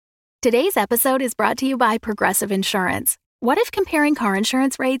Today's episode is brought to you by Progressive Insurance. What if comparing car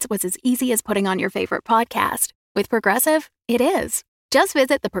insurance rates was as easy as putting on your favorite podcast? With Progressive, it is. Just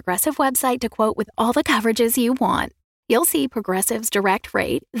visit the Progressive website to quote with all the coverages you want. You'll see Progressive's direct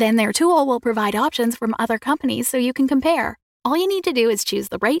rate, then their tool will provide options from other companies so you can compare. All you need to do is choose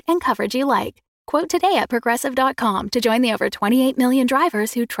the rate and coverage you like. Quote today at Progressive.com to join the over 28 million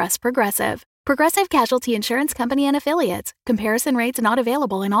drivers who trust Progressive. Progressive Casualty Insurance Company and Affiliates. Comparison rates not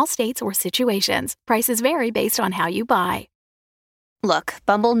available in all states or situations. Prices vary based on how you buy. Look,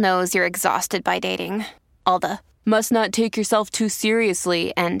 Bumble knows you're exhausted by dating. All the must not take yourself too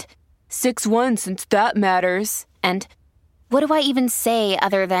seriously and 6'1" since that matters. And what do I even say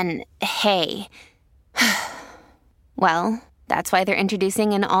other than hey? Well, that's why they're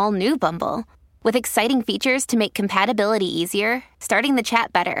introducing an all-new Bumble with exciting features to make compatibility easier, starting the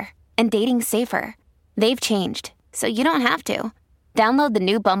chat better, and dating safer. They've changed, so you don't have to. Download the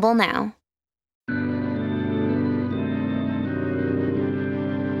new Bumble now.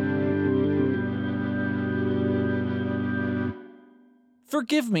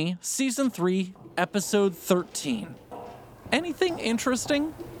 Forgive Me, Season 3, Episode 13. Anything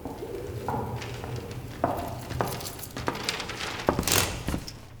interesting?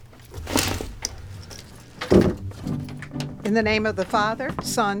 In the name of the Father,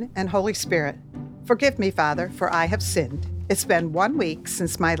 Son, and Holy Spirit. Forgive me, Father, for I have sinned. It's been 1 week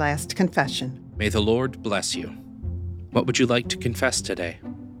since my last confession. May the Lord bless you. What would you like to confess today?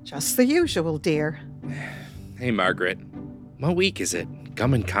 Just the usual, dear. Hey, Margaret. What week is it?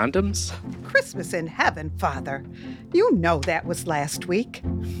 Gum and condoms? Christmas in heaven, Father. You know that was last week.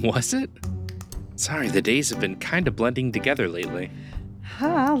 Was it? Sorry, the days have been kind of blending together lately.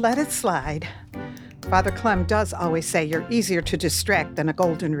 I'll let it slide. Father Clem does always say you're easier to distract than a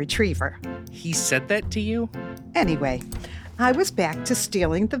golden retriever. He said that to you? Anyway, I was back to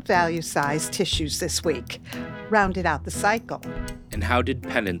stealing the value-sized tissues this week. Rounded out the cycle. And how did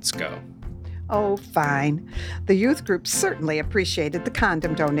penance go? Oh, fine. The youth group certainly appreciated the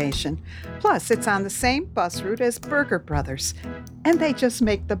condom donation. Plus, it's on the same bus route as Burger Brothers, and they just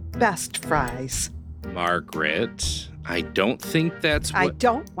make the best fries. Margaret, I don't think that's what... I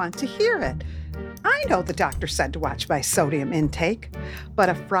don't want to hear it. I know the doctor said to watch my sodium intake, but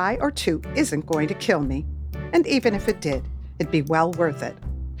a fry or two isn't going to kill me. And even if it did, it'd be well worth it.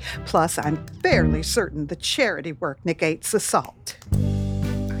 Plus, I'm fairly certain the charity work negates the salt.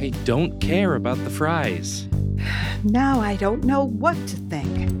 I don't care about the fries. Now I don't know what to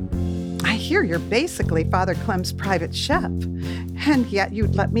think. I hear you're basically Father Clem's private chef, and yet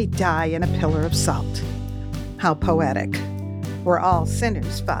you'd let me die in a pillar of salt. How poetic. We're all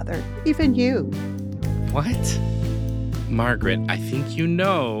sinners, Father, even you. What? Margaret, I think you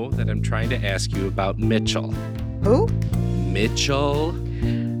know that I'm trying to ask you about Mitchell. Who? Mitchell.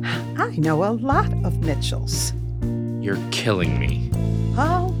 I know a lot of Mitchells. You're killing me.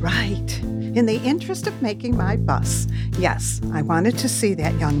 All right. In the interest of making my bus, yes, I wanted to see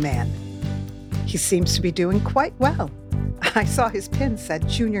that young man. He seems to be doing quite well. I saw his pin said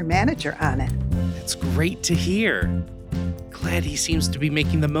junior manager on it. That's great to hear. Glad he seems to be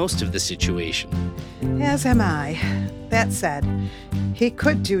making the most of the situation. As am I. That said, he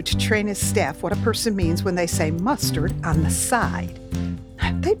could do to train his staff what a person means when they say mustard on the side.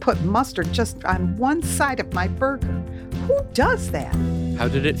 They put mustard just on one side of my burger. Who does that? How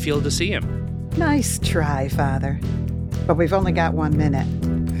did it feel to see him? Nice try, Father. But we've only got 1 minute.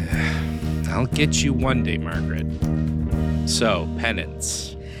 I'll get you one day, Margaret. So,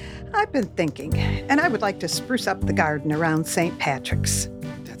 penance. I've been thinking, and I would like to spruce up the garden around St. Patrick's.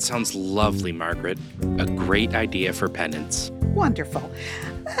 That sounds lovely, Margaret. A great idea for penance. Wonderful.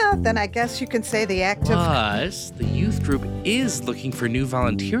 Then I guess you can say the act of... Plus, the youth group is looking for new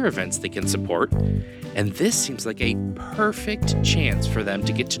volunteer events they can support, and this seems like a perfect chance for them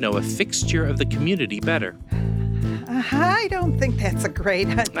to get to know a fixture of the community better. I don't think that's a great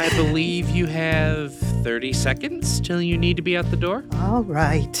idea. I believe you have 30 seconds till you need to be out the door. All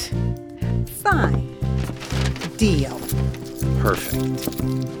right. Fine. Deal. Perfect.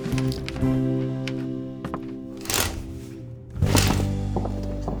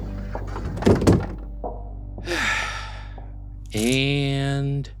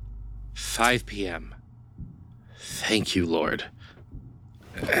 And 5 p.m. Thank you, Lord.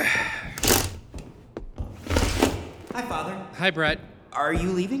 Hi, Father. Hi, Brett. Are you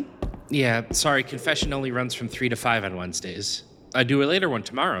leaving? Yeah, sorry, confession only runs from 3 to 5 on Wednesdays. I do a later one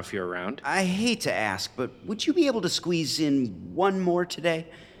tomorrow if you're around. I hate to ask, but would you be able to squeeze in one more today?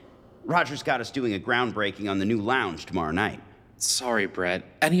 Roger's got us doing a groundbreaking on the new lounge tomorrow night. Sorry, Brett.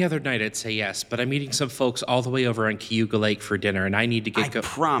 Any other night I'd say yes, but I'm meeting some folks all the way over on Cayuga Lake for dinner, and I need to get I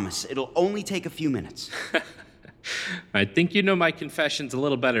promise, it'll only take a few minutes. I think you know my confessions a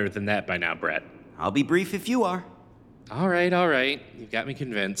little better than that by now, Brett. I'll be brief if you are. All right. You've got me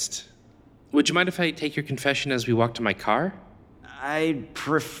convinced. Would you mind if I take your confession as we walk to my car? I'd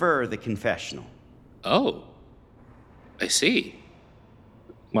prefer the confessional. Oh. I see.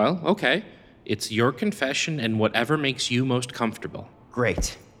 Well, okay. It's your confession and whatever makes you most comfortable.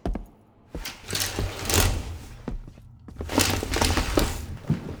 Great.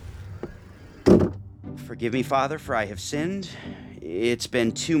 Forgive me, Father, for I have sinned. It's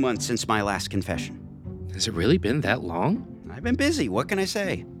been 2 months since my last confession. Has it really been that long? I've been busy, what can I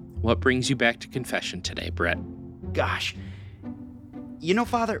say? What brings you back to confession today, Brett? Gosh. You know,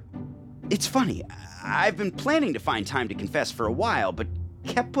 Father, it's funny. I've been planning to find time to confess for a while, but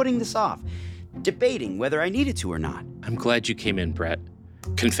kept putting this off, debating whether I needed to or not. I'm glad you came in, Brett.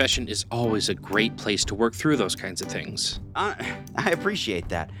 Confession is always a great place to work through those kinds of things. I appreciate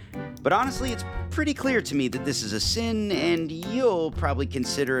that. But honestly, it's pretty clear to me that this is a sin, and you'll probably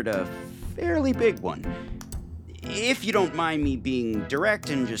consider it a fairly big one. If you don't mind me being direct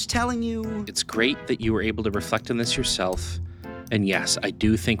and just telling you... It's great that you were able to reflect on this yourself. And yes, I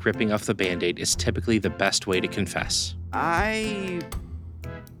do think ripping off the Band-Aid is typically the best way to confess. I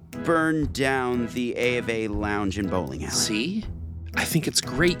burned down the A of A lounge and bowling alley. See? I think it's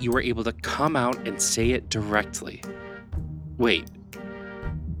great you were able to come out and say it directly. Wait,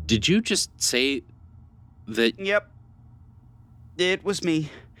 did you just say that... Yep. It was me.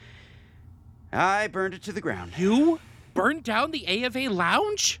 I burned it to the ground. You burned down the A of A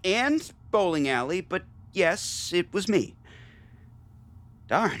lounge? And bowling alley, but yes, it was me.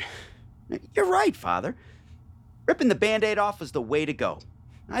 Darn. You're right, Father. Ripping the Band-Aid off was the way to go.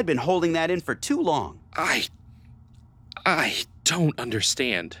 I'd been holding that in for too long. I don't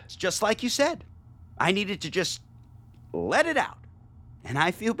understand. It's just like you said. I needed to just let it out. And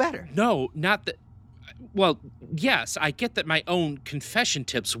I feel better. No, not that... Well, yes, I get that my own confession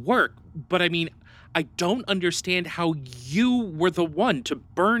tips work, but I mean, I don't understand how you were the one to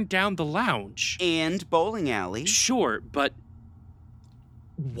burn down the lounge. And bowling alley. Sure, but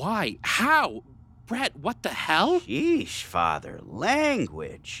why? How? Brett, what the hell? Sheesh, Father.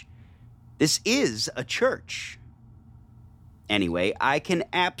 Language. This is a church. Anyway, I can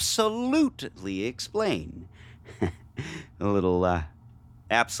absolutely explain. A little,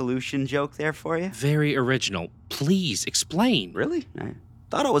 absolution joke there for you? Very original. Please, explain. Really? I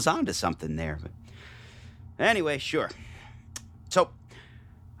thought I was onto something there, but... Anyway, sure. So,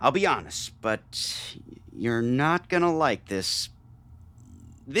 I'll be honest, but you're not gonna like this.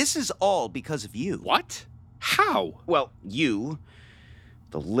 This is all because of you. What? How? Well, you,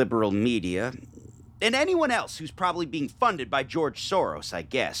 the liberal media, and anyone else who's probably being funded by George Soros, I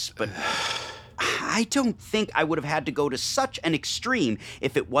guess, but... I don't think I would have had to go to such an extreme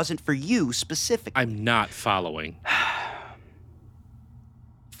if it wasn't for you specifically. I'm not following.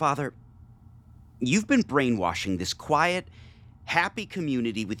 Father, you've been brainwashing this quiet, happy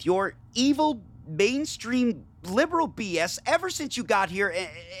community with your evil, mainstream, liberal BS ever since you got here,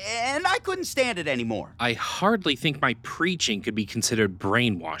 and I couldn't stand it anymore. I hardly think my preaching could be considered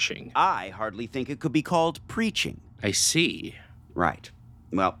brainwashing. I hardly think it could be called preaching. I see. Right.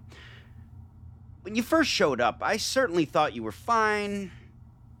 Well... When you first showed up, I certainly thought you were fine,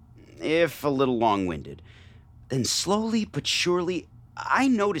 if a little long-winded. Then slowly but surely, I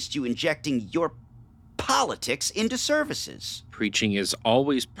noticed you injecting your politics into services. Preaching is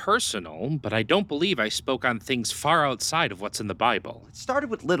always personal, but I don't believe I spoke on things far outside of what's in the Bible. It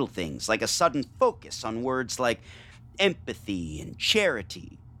started with little things, like a sudden focus on words like empathy and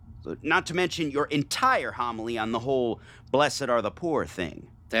charity. Not to mention your entire homily on the whole blessed are the poor thing.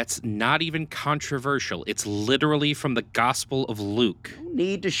 That's not even controversial. It's literally from the Gospel of Luke. No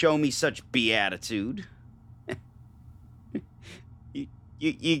need to show me such beatitude.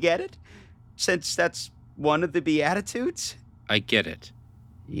 You get it? Since that's one of the Beatitudes? I get it.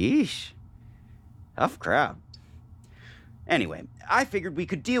 Yeesh. Tough crowd. Anyway, I figured we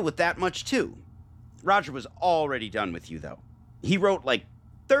could deal with that much too. Roger was already done with you, though. He wrote like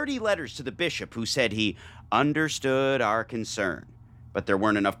 30 letters to the bishop who said he understood our concern. But there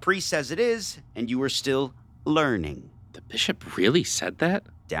weren't enough priests as it is, and you were still learning. The bishop really said that?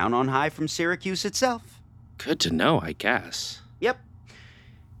 Down on high from Syracuse itself. Good to know, I guess. Yep.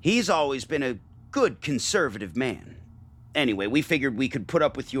 He's always been a good conservative man. Anyway, we figured we could put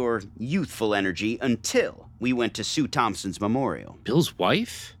up with your youthful energy until we went to Sue Thompson's memorial. Bill's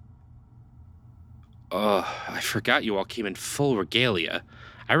wife? I forgot you all came in full regalia.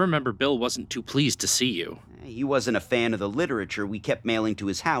 I remember Bill wasn't too pleased to see you. He wasn't a fan of the literature we kept mailing to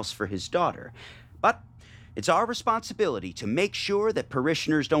his house for his daughter. But it's our responsibility to make sure that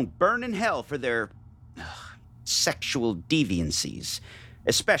parishioners don't burn in hell for their sexual deviancies,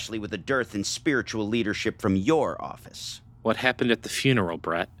 especially with a dearth in spiritual leadership from your office. What happened at the funeral,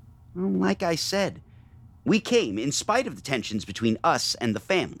 Brett? Well, like I said, we came in spite of the tensions between us and the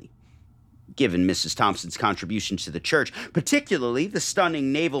family. Given Mrs. Thompson's contributions to the church, particularly the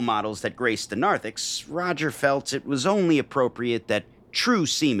stunning naval models that graced the narthex, Roger felt it was only appropriate that true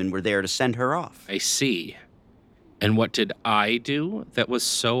seamen were there to send her off. I see. And what did I do that was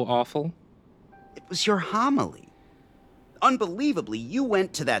so awful? It was your homily. Unbelievably, you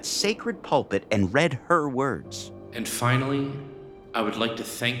went to that sacred pulpit and read her words. And finally, I would like to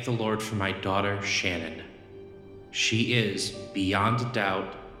thank the Lord for my daughter, Shannon. She is, beyond a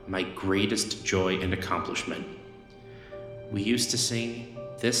doubt, my greatest joy and accomplishment. We used to sing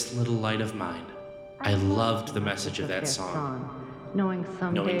 "This Little Light of Mine." I loved the message of that song. Knowing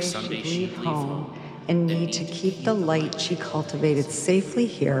someday she'd leave home and need to keep the light she cultivated safely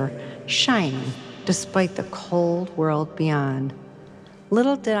here shining despite the cold world beyond.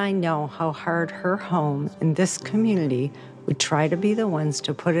 Little did I know how hard her home and this community would try to be the ones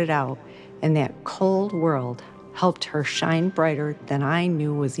to put it out, and that cold world helped her shine brighter than I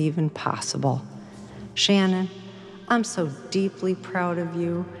knew was even possible. Shannon, I'm so deeply proud of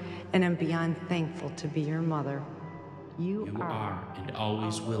you, and I'm beyond thankful to be your mother. You are and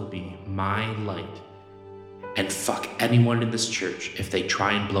always will be my light. And fuck anyone in this church if they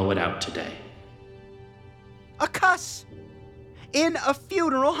try and blow it out today. A cuss! In a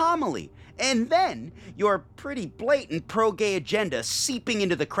funeral homily! And then your pretty blatant pro-gay agenda seeping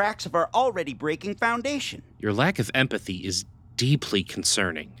into the cracks of our already breaking foundation. Your lack of empathy is deeply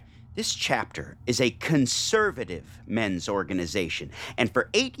concerning. This chapter is a conservative men's organization, and for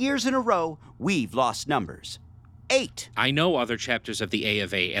 8 years in a row, we've lost numbers. 8. I know other chapters of the A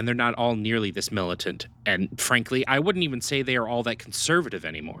of A, and they're not all nearly this militant. And frankly, I wouldn't even say they are all that conservative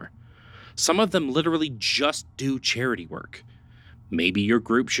anymore. Some of them literally just do charity work. Maybe your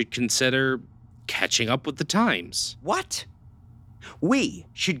group should consider catching up with the times. What? We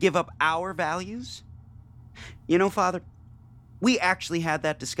should give up our values? You know, Father, we actually had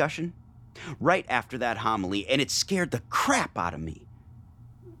that discussion right after that homily, and it scared the crap out of me.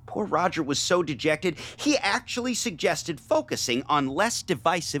 Poor Roger was so dejected, he actually suggested focusing on less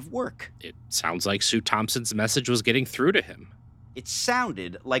divisive work. It sounds like Sue Thompson's message was getting through to him. It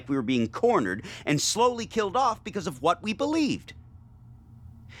sounded like we were being cornered and slowly killed off because of what we believed.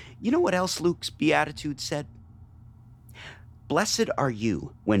 You know what else Luke's Beatitude said? Blessed are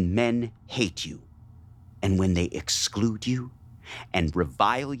you when men hate you, and when they exclude you, and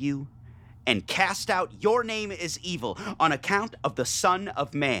revile you, and cast out your name as evil on account of the Son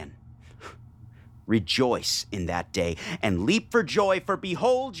of Man. Rejoice in that day, and leap for joy, for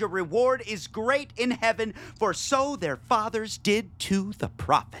behold, your reward is great in heaven, for so their fathers did to the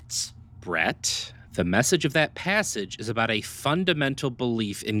prophets. Brett, the message of that passage is about a fundamental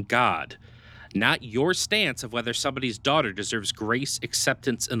belief in God, not your stance of whether somebody's daughter deserves grace,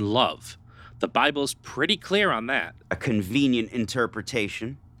 acceptance, and love. The Bible's pretty clear on that. A convenient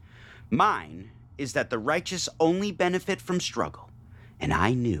interpretation. Mine is that the righteous only benefit from struggle. And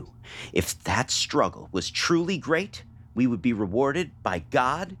I knew if that struggle was truly great, we would be rewarded by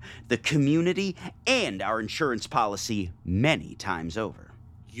God, the community, and our insurance policy many times over.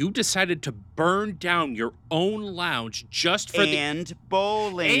 You decided to burn down your own lounge just for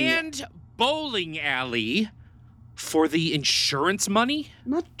bowling. And bowling alley for the insurance money?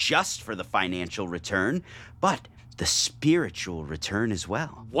 Not just for the financial return, but the spiritual return as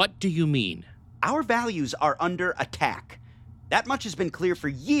well. What do you mean? Our values are under attack. That much has been clear for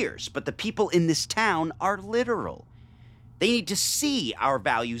years, but the people in this town are literal. They need to see our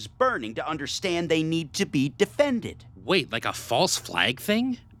values burning to understand they need to be defended. Wait, like a false flag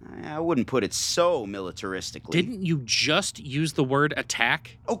thing? I wouldn't put it so militaristically. Didn't you just use the word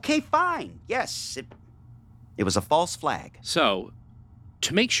attack? Okay, fine. Yes, it was a false flag. So,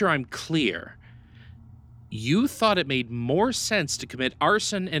 to make sure I'm clear, you thought it made more sense to commit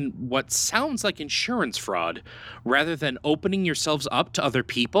arson and what sounds like insurance fraud rather than opening yourselves up to other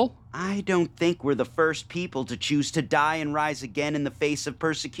people? I don't think we're the first people to choose to die and rise again in the face of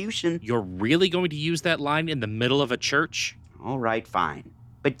persecution. You're really going to use that line in the middle of a church? All right, fine.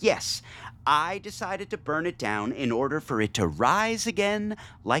 But yes, I decided to burn it down in order for it to rise again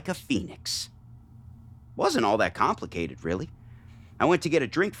like a phoenix. Wasn't all that complicated, really. I went to get a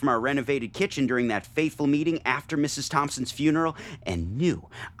drink from our renovated kitchen during that fateful meeting after Mrs. Thompson's funeral and knew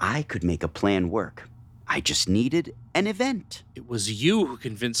I could make a plan work. I just needed an event. It was you who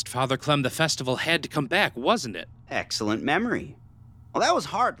convinced Father Clem the festival had to come back, wasn't it? Excellent memory. Well, that was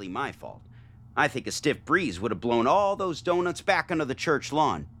hardly my fault. I think a stiff breeze would have blown all those donuts back onto the church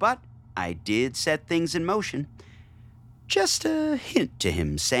lawn, but I did set things in motion. Just a hint to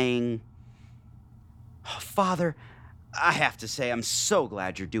him, saying, "Oh, Father, I have to say I'm so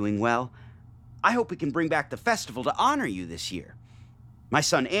glad you're doing well. I hope we can bring back the festival to honor you this year. My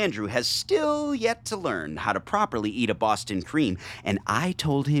son Andrew has still yet to learn how to properly eat a Boston cream, and I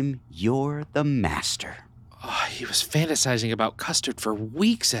told him you're the master." Oh, he was fantasizing about custard for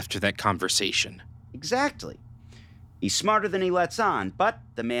weeks after that conversation. Exactly. He's smarter than he lets on, but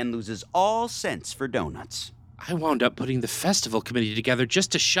the man loses all sense for donuts. I wound up putting the festival committee together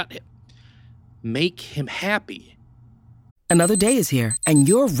just to make him happy. Another day is here, and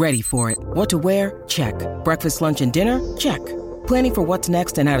you're ready for it. What to wear? Check. Breakfast, lunch, and dinner? Check. Planning for what's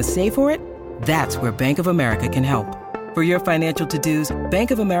next and how to save for it? That's where Bank of America can help. For your financial to-dos,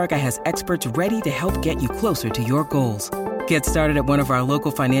 Bank of America has experts ready to help get you closer to your goals. Get started at one of our local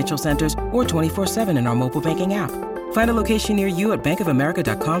financial centers or 24/7 in our mobile banking app. Find a location near you at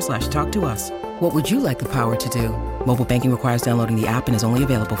bankofamerica.com/talktous. What would you like the power to do? Mobile banking requires downloading the app and is only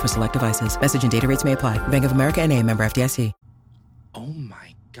available for select devices. Message and data rates may apply. Bank of America N.A., member FDIC. Oh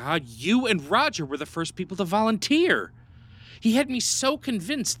my God, you and Roger were the first people to volunteer. He had me so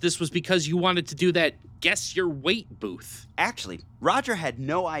convinced this was because you wanted to do that guess your weight booth. Actually, Roger had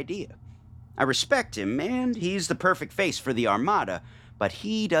no idea. I respect him, and he's the perfect face for the Armada, but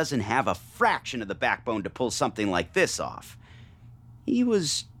he doesn't have a fraction of the backbone to pull something like this off. He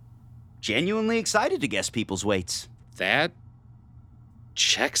was genuinely excited to guess people's weights. That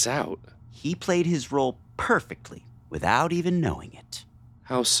checks out. He played his role perfectly without even knowing it.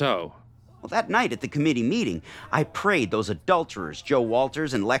 How so? Well, that night at the committee meeting, I prayed those adulterers, Joe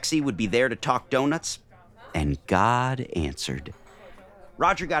Walters and Lexi, would be there to talk donuts, and God answered.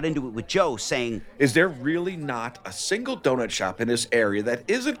 Roger got into it with Joe, saying, "Is there really not a single donut shop in this area that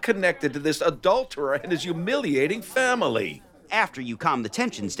isn't connected to this adulterer and his humiliating family?" After you calm the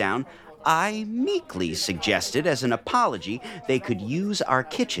tensions down, I meekly suggested as an apology they could use our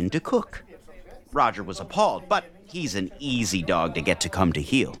kitchen to cook. Roger was appalled, but he's an easy dog to get to come to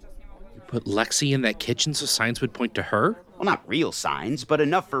heel. Put Lexi in that kitchen so signs would point to her? Well, not real signs, but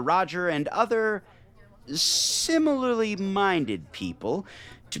enough for Roger and other similarly minded people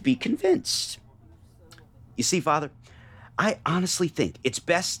to be convinced. You see, Father, I honestly think it's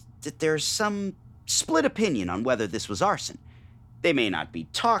best that there's some split opinion on whether this was arson. They may not be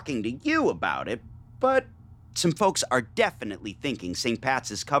talking to you about it, but some folks are definitely thinking St.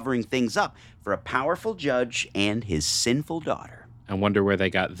 Pat's is covering things up for a powerful judge and his sinful daughter. I wonder where they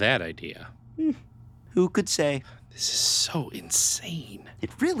got that idea. Who could say? This is so insane. It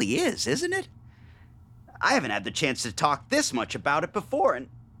really is, isn't it? I haven't had the chance to talk this much about it before, and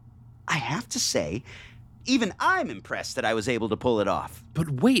I have to say, even I'm impressed that I was able to pull it off.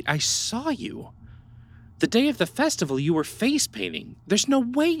 But wait, I saw you. The day of the festival, you were face painting. There's no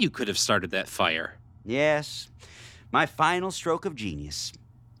way you could have started that fire. Yes, my final stroke of genius.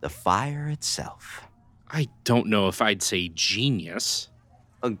 The fire itself. I don't know if I'd say genius.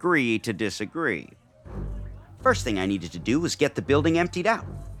 Agree to disagree. First thing I needed to do was get the building emptied out.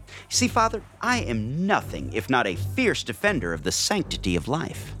 See, Father, I am nothing if not a fierce defender of the sanctity of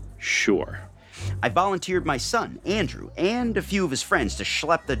life. Sure. I volunteered my son, Andrew, and a few of his friends to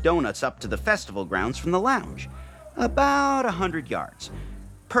schlep the donuts up to the festival grounds from the lounge. About 100 yards.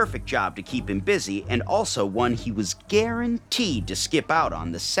 Perfect job to keep him busy, and also one he was guaranteed to skip out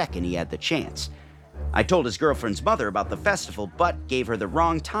on the second he had the chance. I told his girlfriend's mother about the festival, but gave her the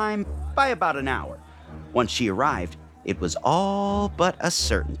wrong time by about an hour. Once she arrived, it was all but a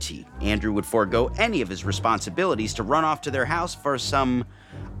certainty. Andrew would forego any of his responsibilities to run off to their house for some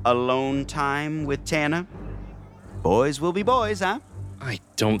alone time with Tana. Boys will be boys, huh? I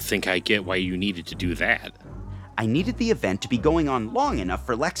don't think I get why you needed to do that. I needed the event to be going on long enough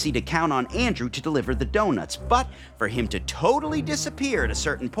for Lexi to count on Andrew to deliver the donuts, but for him to totally disappear at a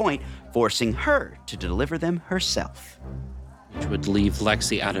certain point, forcing her to deliver them herself. Which would leave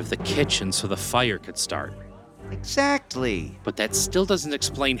Lexi out of the kitchen so the fire could start. Exactly. But that still doesn't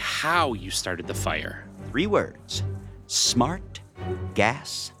explain how you started the fire. 3 words. Smart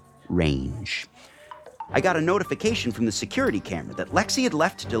gas range. I got a notification from the security camera that Lexi had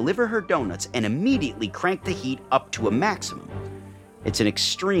left to deliver her donuts and immediately cranked the heat up to a maximum. It's an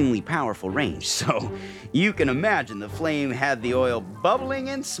extremely powerful range, so you can imagine the flame had the oil bubbling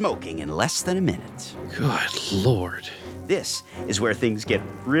and smoking in less than a minute. Good Lord. This is where things get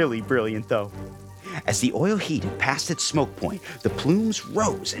really brilliant, though. As the oil heated past its smoke point, the plumes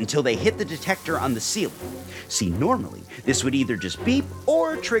rose until they hit the detector on the ceiling. See, normally, this would either just beep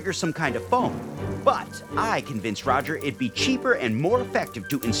or trigger some kind of foam. But I convinced Roger it'd be cheaper and more effective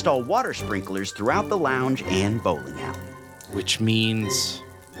to install water sprinklers throughout the lounge and bowling alley. Which means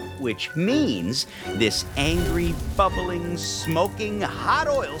this angry, bubbling, smoking, hot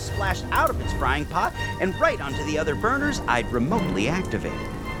oil splashed out of its frying pot and right onto the other burners I'd remotely activated.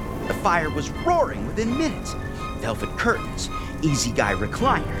 The fire was roaring within minutes. Velvet curtains, easy guy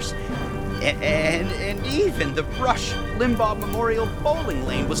recliners, and even the Rush Limbaugh Memorial Bowling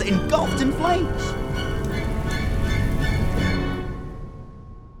Lane was engulfed in flames.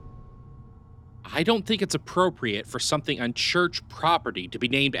 I don't think it's appropriate for something on church property to be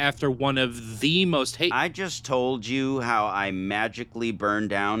named after one of the most I just told you how I magically burned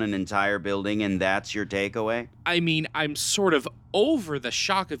down an entire building, and that's your takeaway? I mean, I'm sort of over the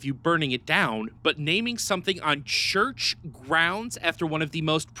shock of you burning it down, but naming something on church grounds after one of the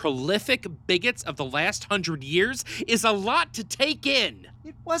most prolific bigots of the last 100 years is a lot to take in.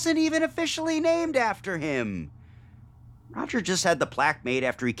 It wasn't even officially named after him. Roger just had the plaque made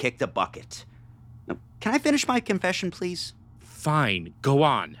after he kicked a bucket. Now, can I finish my confession, please? Fine, go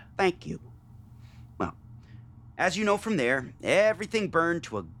on. Thank you. Well, as you know from there, everything burned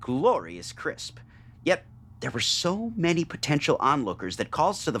to a glorious crisp. Yet, there were so many potential onlookers that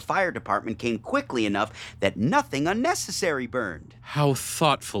calls to the fire department came quickly enough that nothing unnecessary burned. How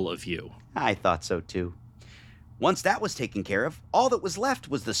thoughtful of you. I thought so too. Once that was taken care of, all that was left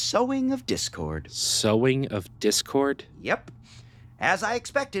was the sowing of discord. Sowing of discord? Yep. As I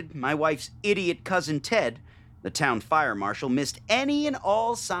expected, my wife's idiot cousin Ted, the town fire marshal, missed any and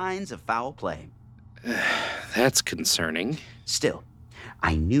all signs of foul play. That's concerning. Still,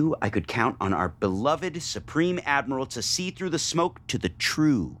 I knew I could count on our beloved Supreme Admiral to see through the smoke to the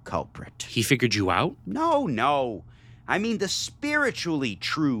true culprit. He figured you out? No. I mean the spiritually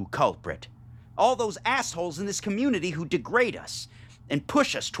true culprit. All those assholes in this community who degrade us and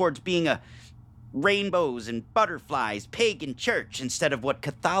push us towards being a rainbows and butterflies pagan church instead of what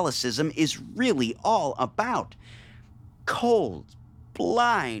Catholicism is really all about. Cold,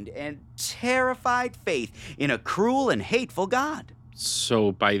 blind, and terrified faith in a cruel and hateful God.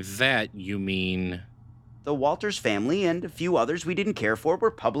 So by that you mean... The Walters family and a few others we didn't care for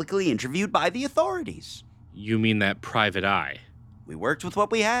were publicly interviewed by the authorities. You mean that private eye? We worked with what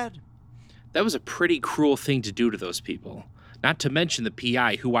we had. That was a pretty cruel thing to do to those people. Not to mention the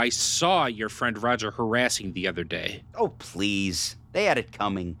PI, who I saw your friend Roger harassing the other day. Oh, please. They had it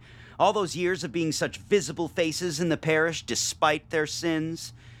coming. All those years of being such visible faces in the parish despite their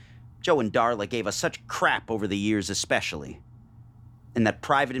sins. Joe and Darla gave us such crap over the years especially. And that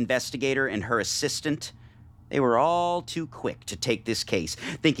private investigator and her assistant, they were all too quick to take this case,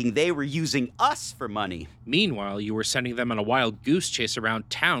 thinking they were using us for money. Meanwhile, you were sending them on a wild goose chase around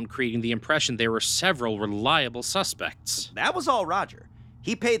town, creating the impression there were several reliable suspects. That was all Roger.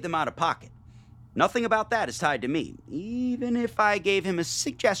 He paid them out of pocket. Nothing about that is tied to me, even if I gave him a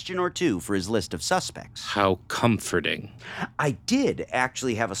suggestion or two for his list of suspects. How comforting. I did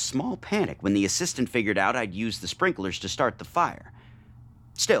actually have a small panic when the assistant figured out I'd used the sprinklers to start the fire.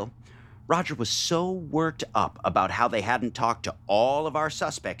 Still, Roger was so worked up about how they hadn't talked to all of our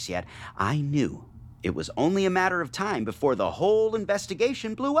suspects yet, I knew it was only a matter of time before the whole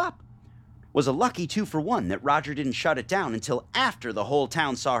investigation blew up. Was a lucky 2-for-1 that Roger didn't shut it down until after the whole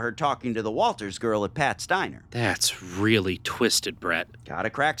town saw her talking to the Walters girl at Pat's Diner. That's really twisted, Brett. Gotta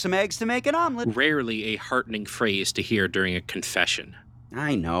crack some eggs to make an omelet. Rarely a heartening phrase to hear during a confession.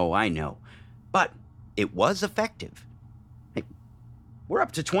 I know. But it was effective. We're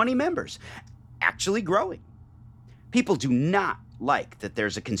up to 20 members, actually growing. People do not like that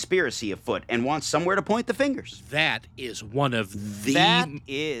there's a conspiracy afoot and want somewhere to point the fingers. That is one of the... That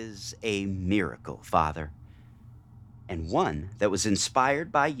is a miracle, Father. And one that was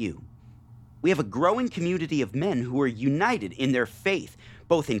inspired by you. We have a growing community of men who are united in their faith,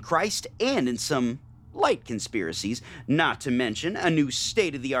 both in Christ and in some light conspiracies, not to mention a new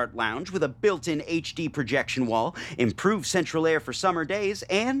state-of-the-art lounge with a built-in HD projection wall, improved central air for summer days,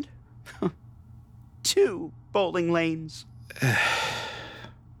 and 2 bowling lanes.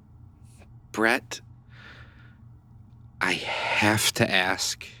 Brett, I have to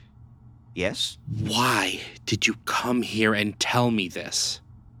ask. Yes? Why did you come here and tell me this?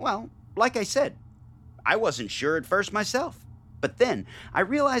 Well, like I said, I wasn't sure at first myself. But then I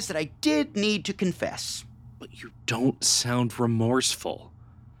realized that I did need to confess. But you don't sound remorseful.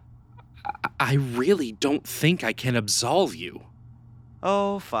 I really don't think I can absolve you.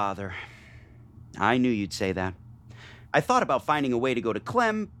 Oh, Father. I knew you'd say that. I thought about finding a way to go to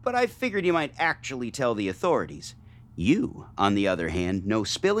Clem, but I figured you might actually tell the authorities. You, on the other hand, know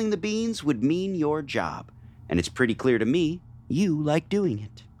spilling the beans would mean your job. And it's pretty clear to me you like doing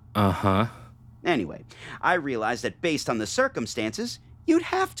it. Uh-huh. Anyway, I realized that based on the circumstances, you'd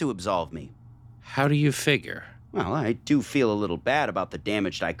have to absolve me. How do you figure? Well, I do feel a little bad about the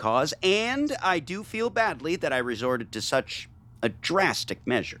damage I caused, and I do feel badly that I resorted to such a drastic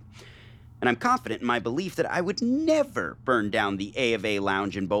measure. And I'm confident in my belief that I would never burn down the A of A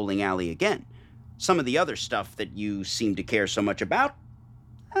Lounge and bowling alley again. Some of the other stuff that you seem to care so much about,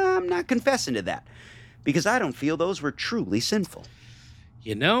 I'm not confessing to that, because I don't feel those were truly sinful.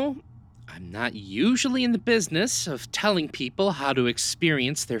 You know, I'm not usually in the business of telling people how to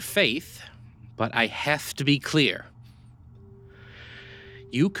experience their faith, but I have to be clear.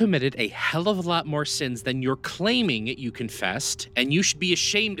 You committed a hell of a lot more sins than you're claiming you confessed, and you should be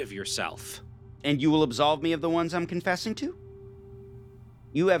ashamed of yourself. And you will absolve me of the ones I'm confessing to?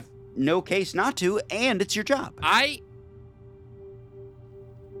 You have no case not to, and it's your job.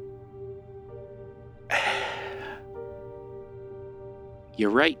 You're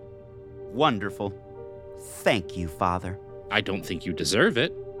right. Wonderful. Thank you, Father. I don't think you deserve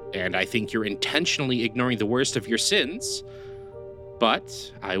it, and I think you're intentionally ignoring the worst of your sins,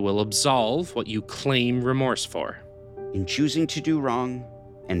 but I will absolve what you claim remorse for. In choosing to do wrong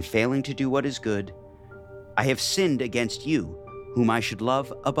and failing to do what is good, I have sinned against you, whom I should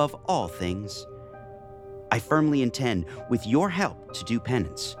love above all things. I firmly intend, with your help, to do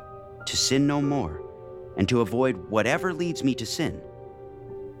penance, to sin no more, and to avoid whatever leads me to sin.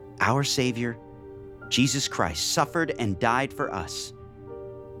 Our Savior, Jesus Christ, suffered and died for us.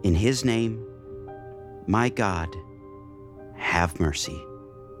 In his name, my God, have mercy.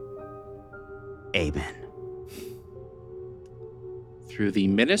 Amen. Through the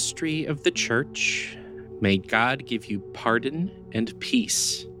ministry of the church, may God give you pardon and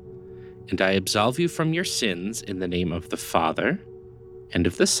peace. And I absolve you from your sins in the name of the Father, and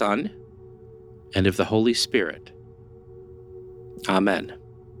of the Son, and of the Holy Spirit. Amen.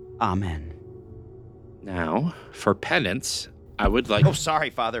 Amen. Now, for penance, I would like... Oh, sorry,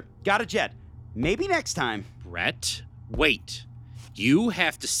 Father. Got a jet. Maybe next time. Brett, wait. You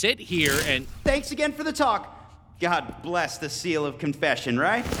have to sit here and... Thanks again for the talk. God bless the seal of confession,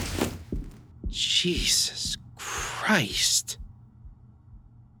 right? Jesus Christ.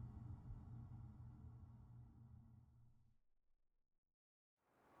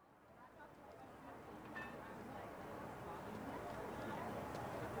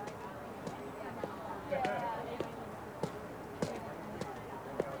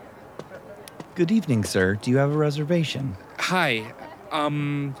 Good evening, sir. Do you have a reservation? Hi.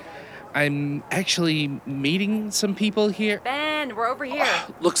 I'm actually meeting some people here. Ben, we're over here.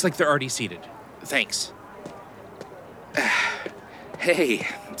 Looks like they're already seated. Thanks. Hey,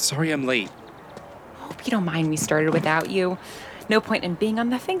 sorry I'm late. Hope you don't mind we started without you. No point in being on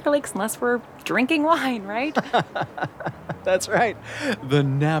the Finger Lakes unless we're drinking wine, right? That's right. The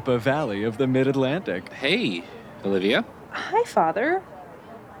Napa Valley of the Mid-Atlantic. Hey, Olivia. Hi, Father.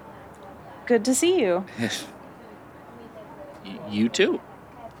 Good to see you. You too.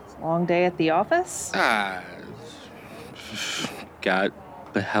 Long day at the office? Got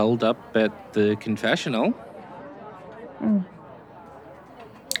held up at the confessional.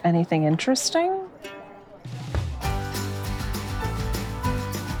 Anything interesting?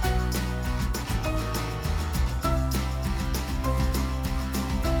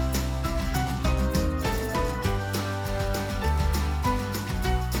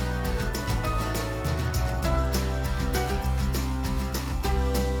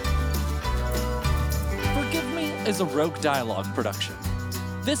 Is a Rogue Dialogue production.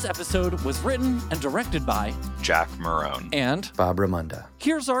 This episode was written and directed by Jack Marone and Bob Ramunda.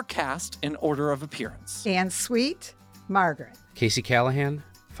 Here's our cast in order of appearance. Anne Sweet, Margaret. Casey Callahan,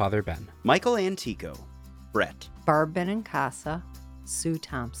 Father Ben. Michael Antico, Brett. Barb Benincasa, Sue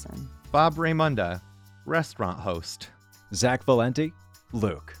Thompson. Bob Raymunda, restaurant host. Zach Valenti,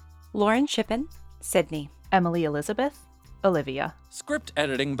 Luke. Lauren Shippen, Sydney. Emily Elizabeth, Olivia. Script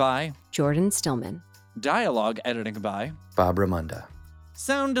editing by Jordan Stillman. Dialogue editing by Bob Ramunda.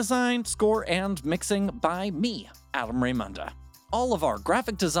 Sound design, score, and mixing by me, Adam Raymunda. All of our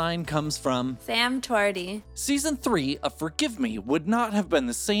graphic design comes from Sam Twardy. Season 3 of Forgive Me would not have been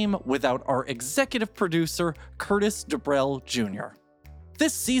the same without our executive producer, Curtis Debrell Jr.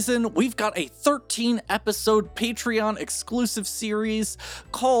 This season, we've got a 13-episode Patreon-exclusive series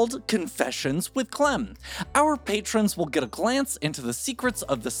called Confessions with Clem. Our patrons will get a glance into the secrets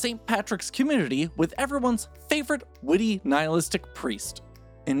of the St. Patrick's community with everyone's favorite witty nihilistic priest.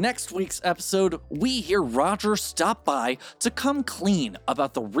 In next week's episode, we hear Roger stop by to come clean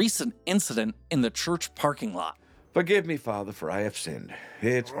about the recent incident in the church parking lot. Forgive me, Father, for I have sinned.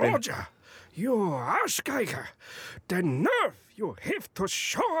 Roger, you Arschgeiger. The nerve you have to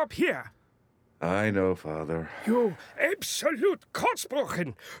show up here. I know, Father. You absolute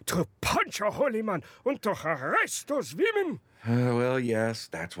Kotzbrochen to punch a holy man and to harass those women. Well, yes,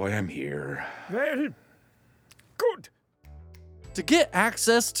 that's why I'm here. Well, good. To get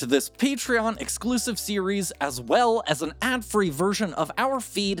access to this Patreon exclusive series as well as an ad-free version of our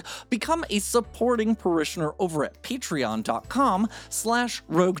feed, become a supporting parishioner over at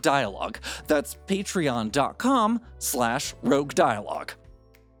patreon.com/Rogue Dialogue. That's patreon.com/Rogue Dialogue.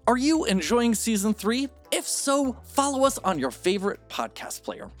 Are you enjoying Season 3? If so, follow us on your favorite podcast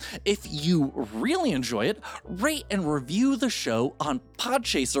player. If you really enjoy it, rate and review the show on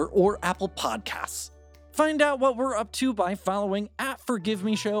Podchaser or Apple Podcasts. Find out what we're up to by following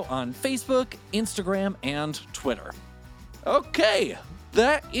 @ForgiveMeShow on Facebook, Instagram, and Twitter. Okay,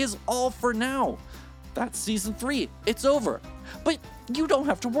 that is all for now. That's Season 3. It's over. But you don't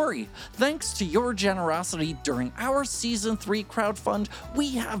have to worry. Thanks to your generosity during our Season 3 crowdfund,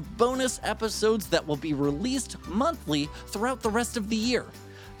 we have bonus episodes that will be released monthly throughout the rest of the year.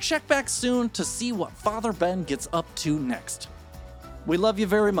 Check back soon to see what Father Ben gets up to next. We love you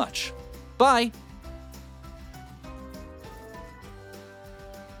very much. Bye!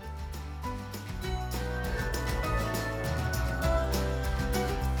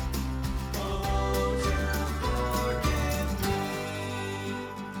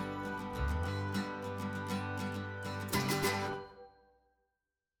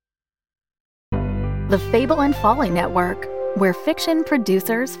 The Fable and Folly Network, where fiction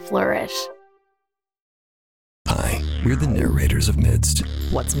producers flourish. Hi, we're the narrators of Midst.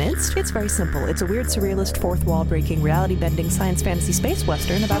 What's Midst? It's very simple. It's a weird, surrealist, fourth-wall-breaking, reality-bending science fantasy space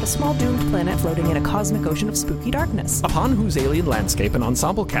western about a small doomed planet floating in a cosmic ocean of spooky darkness. Upon whose alien landscape an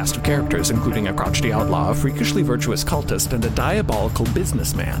ensemble cast of characters, including a crotchety outlaw, a freakishly virtuous cultist, and a diabolical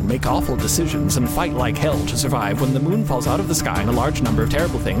businessman, make awful decisions and fight like hell to survive when the moon falls out of the sky and a large number of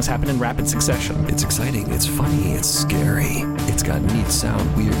terrible things happen in rapid succession. It's exciting, it's funny, it's scary. It's got neat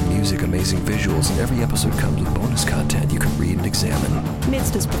sound, weird music, amazing visuals, and every episode comes with bonus content you can read and examine.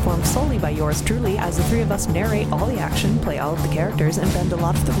 Midst is performed solely by yours truly, as the three of us narrate all the action, play all of the characters, and bend a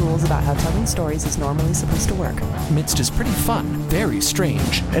lot of the rules about how telling stories is normally supposed to work. Midst is pretty fun, very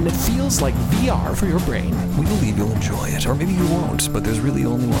strange, and it feels like VR for your brain. We believe you'll enjoy it, or maybe you won't, but there's really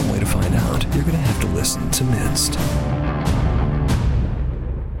only one way to find out. You're gonna have to listen to Midst.